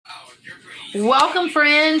Welcome,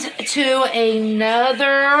 friends, to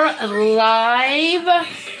another live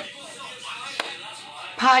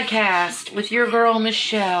podcast with your girl,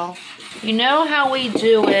 Michelle. You know how we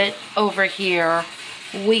do it over here,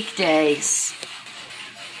 weekdays.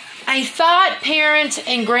 I thought parents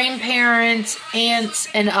and grandparents, aunts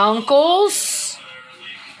and uncles,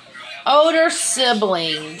 older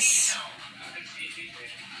siblings,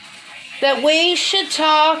 that we should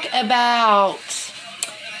talk about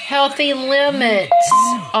healthy limits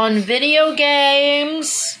on video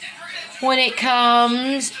games when it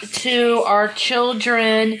comes to our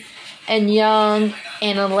children and young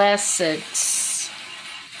adolescents.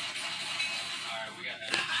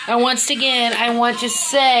 And once again, I want to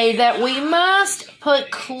say that we must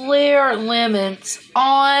put clear limits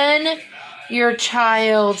on your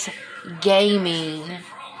child's gaming.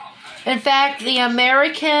 In fact, the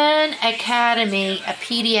American Academy of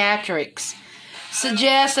Pediatrics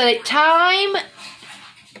suggests that time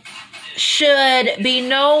should be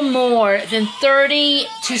no more than 30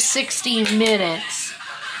 to 60 minutes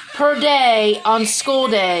per day on school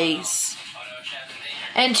days,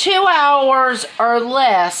 and 2 hours or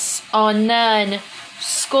less on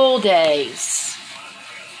non-school days.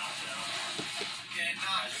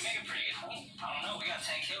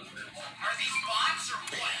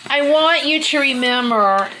 I want you to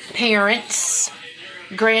remember, parents,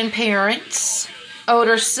 grandparents,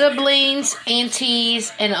 older siblings,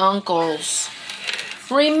 aunties, and uncles.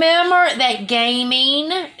 Remember that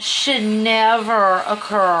gaming should never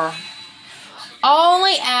occur.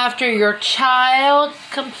 Only after your child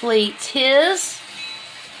completes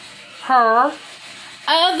her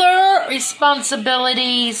other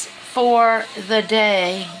responsibilities for the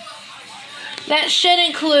day. That should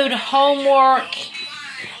include homework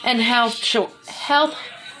and household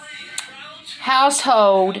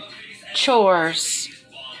chores.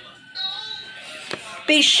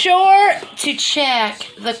 Be sure to check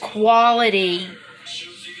the quality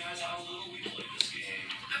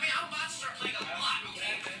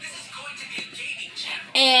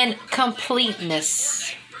and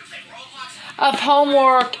completeness of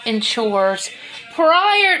homework and chores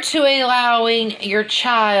prior to allowing your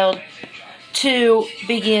child to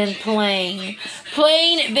begin playing.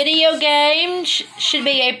 Playing video games should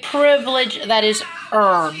be a privilege that is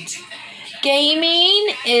earned.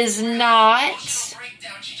 Gaming is not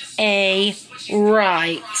a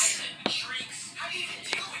right.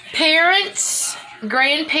 Parents,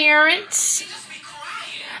 grandparents,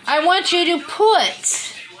 I want you to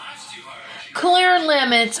put clear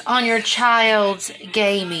limits on your child's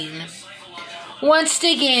gaming. Once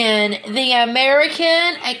again, the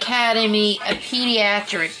American Academy of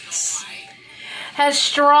Pediatrics has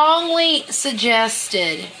strongly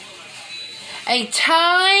suggested a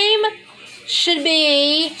time should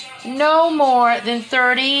be no more than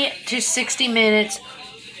 30 to 60 minutes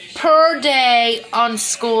per day on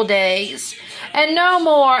school days, and no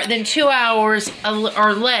more than 2 hours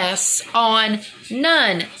or less on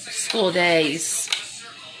non-school days.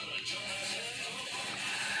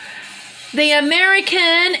 The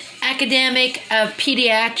American Academy of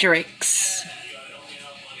Pediatrics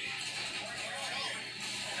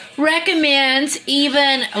recommends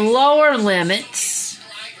even lower limits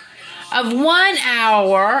of 1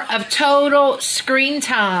 hour of total screen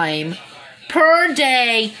time per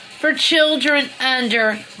day for children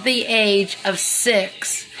under the age of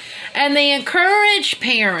 6. And they encourage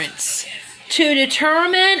parents to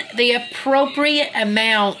determine the appropriate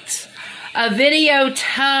amount of video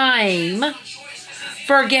time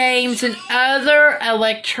for games and other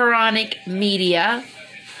electronic media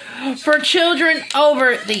for children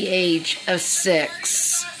over the age of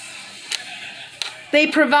 6. They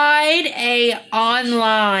provide an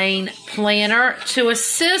online planner to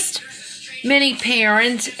assist many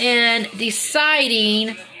parents in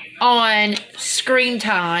deciding on screen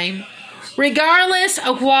time, regardless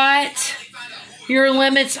of what your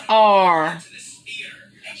limits are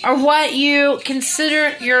or what you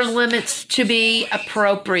consider your limits to be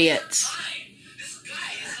appropriate.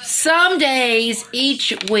 Some days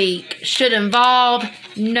each week should involve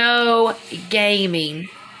no gaming.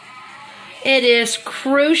 It is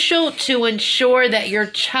crucial to ensure that your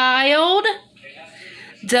child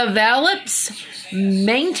develops,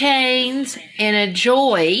 maintains, and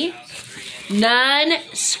enjoys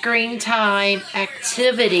non-screen time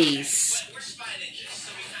activities.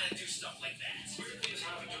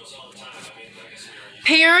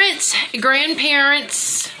 Parents,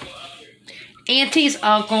 grandparents, aunties,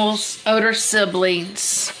 uncles, older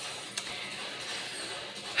siblings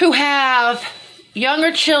who have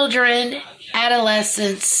younger children,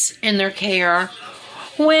 adolescents in their care,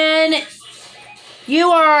 when you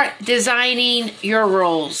are designing your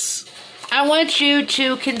rules, I want you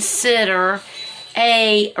to consider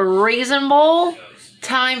a reasonable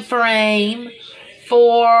time frame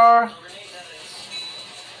for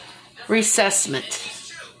reassessment.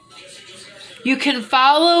 You can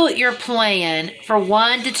follow your plan for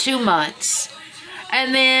 1 to 2 months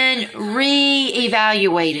and then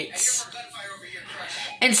re-evaluate it.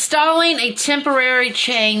 Installing a temporary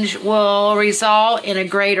change will result in a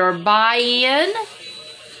greater buy-in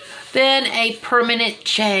than a permanent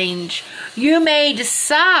change. You may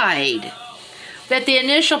decide that the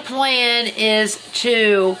initial plan is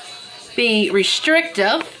to be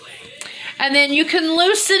restrictive, and then you can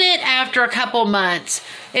loosen it after a couple months.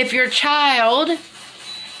 If your child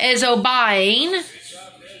is obeying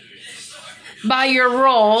by your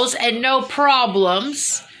rules and no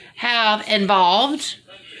problems have involved,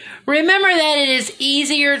 remember that it is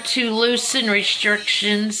easier to loosen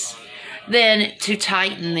restrictions than to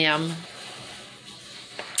tighten them.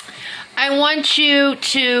 I want you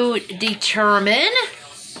to determine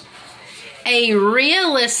a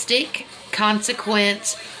realistic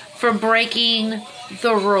consequence for breaking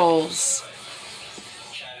the rules.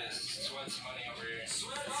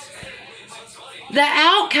 The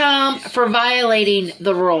outcome for violating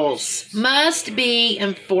the rules must be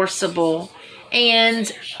enforceable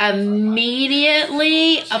and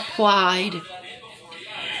immediately applied.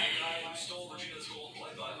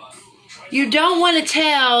 You don't want to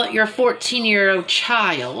tell your 14-year-old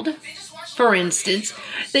child, for instance,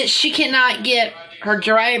 that she cannot get her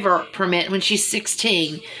driver permit when she's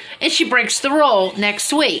 16 and she breaks the rule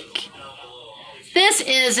next week. This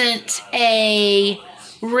isn't a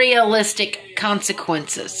realistic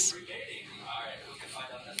consequences.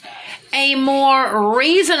 A more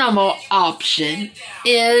reasonable option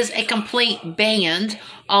is a complete ban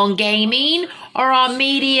on gaming or on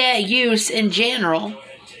media use in general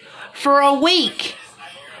for a week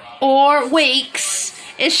or weeks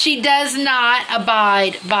if she does not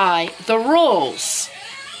abide by the rules.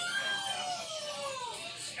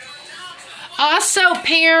 Also,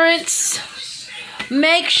 parents,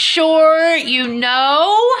 make sure you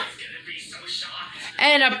know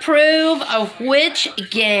and approve of which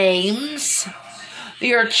games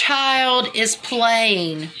your child is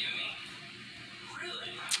playing.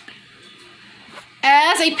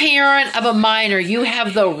 As a parent of a minor, you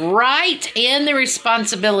have the right and the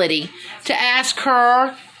responsibility to ask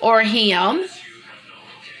her or him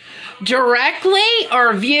directly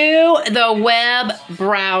or view the web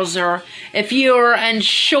browser if you are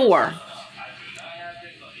unsure.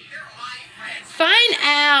 Find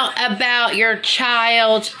out about your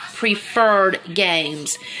child's preferred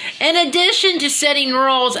games. In addition to setting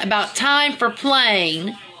rules about time for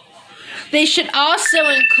playing, they should also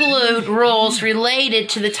include rules related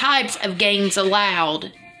to the types of games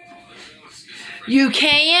allowed. You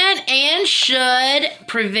can and should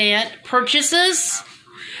prevent purchases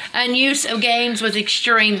and use of games with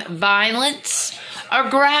extreme violence or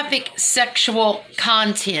graphic sexual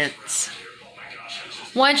content.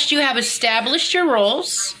 Once you have established your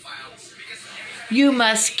rules, you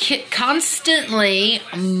must constantly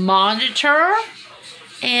monitor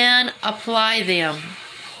and apply them.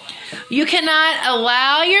 You cannot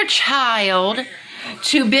allow your child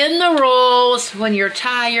to bend the rules when you're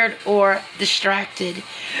tired or distracted.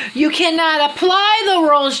 You cannot apply the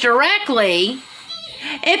rules directly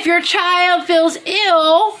if your child feels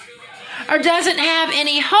ill or doesn't have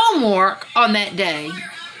any homework on that day.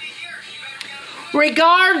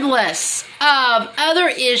 Regardless of other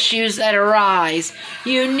issues that arise,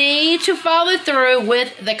 you need to follow through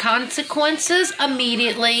with the consequences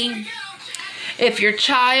immediately. If your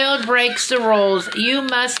child breaks the rules, you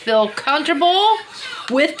must feel comfortable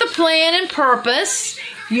with the plan and purpose.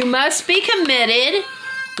 You must be committed,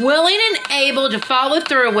 willing and able to follow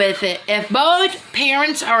through with it. If both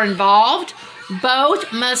parents are involved,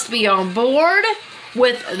 both must be on board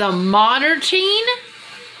with the monitoring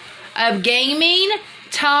of gaming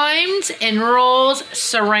times and rules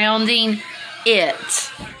surrounding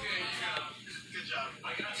it.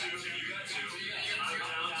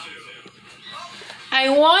 I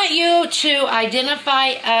want you to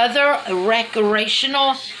identify other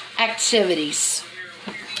recreational activities.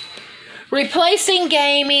 Replacing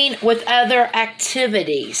gaming with other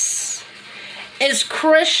activities is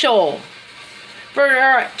crucial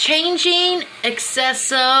for changing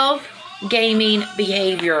excessive gaming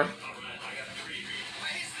behavior.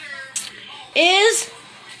 Is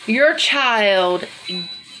your child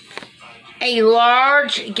a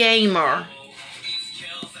large gamer?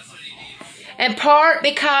 In part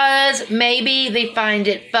because maybe they find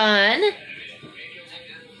it fun,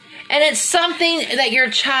 and it's something that your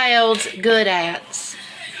child's good at.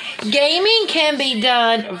 Gaming can be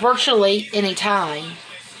done virtually anytime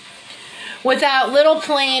without little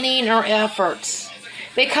planning or efforts,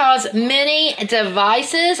 because many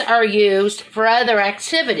devices are used for other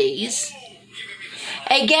activities.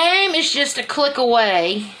 A game is just a click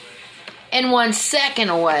away and 1 second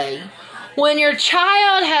away. When your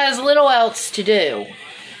child has little else to do,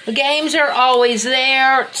 the games are always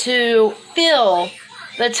there to fill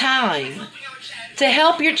the time. To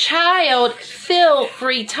help your child fill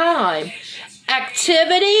free time,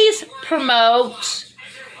 activities promote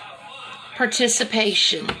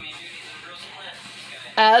participation.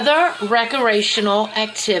 Other recreational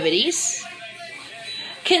activities.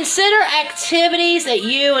 Consider activities that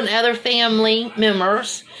you and other family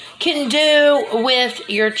members can do with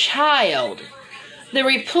your child. The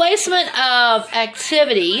replacement of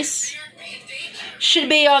activities should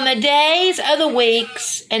be on the days of the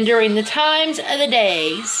weeks and during the times of the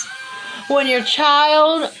days when your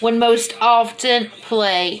child would most often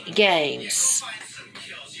play games.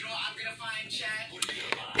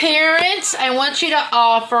 Parents, I want you to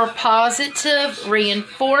offer positive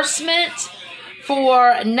reinforcement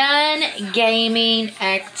for non-gaming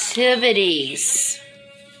activities.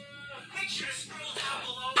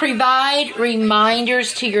 Provide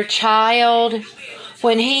reminders to your child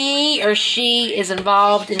when he or she is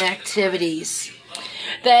involved in activities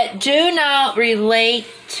that do not relate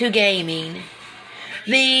to gaming.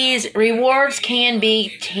 These rewards can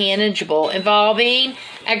be tangible, involving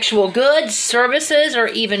actual goods, services, or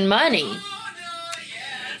even money.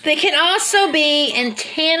 They can also be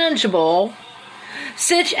intangible,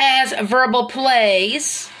 such as verbal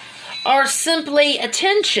plays or simply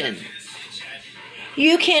attention.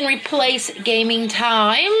 You can replace gaming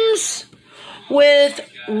times with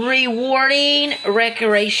rewarding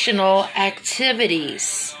recreational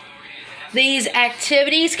activities. These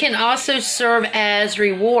activities can also serve as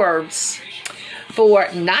rewards for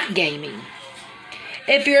not gaming.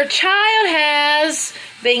 If your child has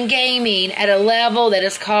been gaming at a level that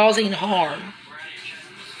is causing harm,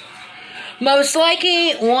 most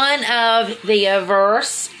likely one of the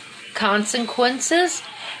adverse consequences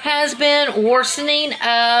has been worsening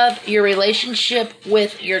of your relationship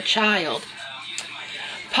with your child.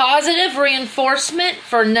 Positive reinforcement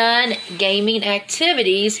for non-gaming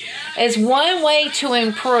activities is one way to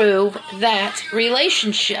improve that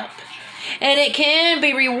relationship, and it can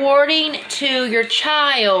be rewarding to your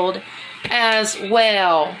child as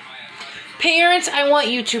well. Parents, I want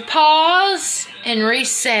you to pause and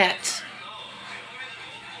reset.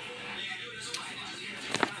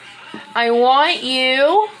 I want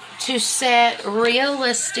you to set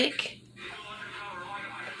realistic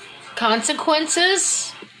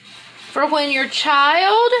consequences for when your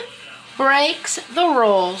child breaks the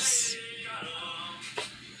rules.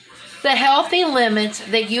 The healthy limits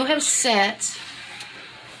that you have set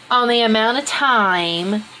on the amount of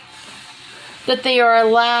time that they are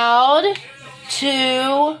allowed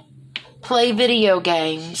to play video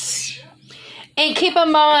games. And keep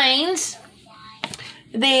in mind,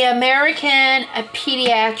 the American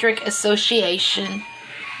Pediatric Association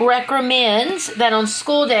recommends that on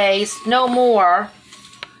school days, no more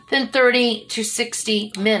than 30 to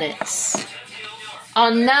 60 minutes.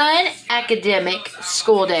 On non-academic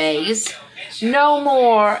school days, no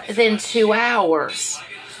more than 2 hours.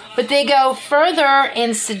 But they go further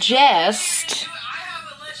and suggest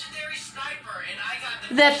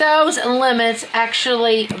that those limits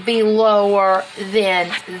actually be lower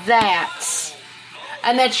than that.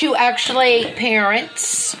 And that you actually,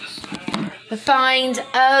 parents, find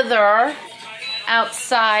other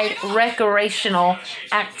outside recreational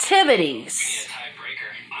activities.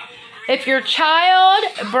 If your child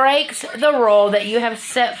breaks the rule that you have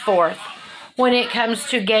set forth when it comes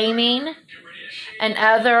to gaming and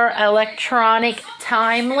other electronic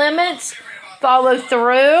time limits, follow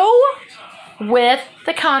through with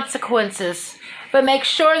the consequences. But make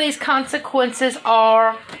sure these consequences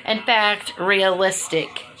are, in fact,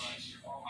 realistic.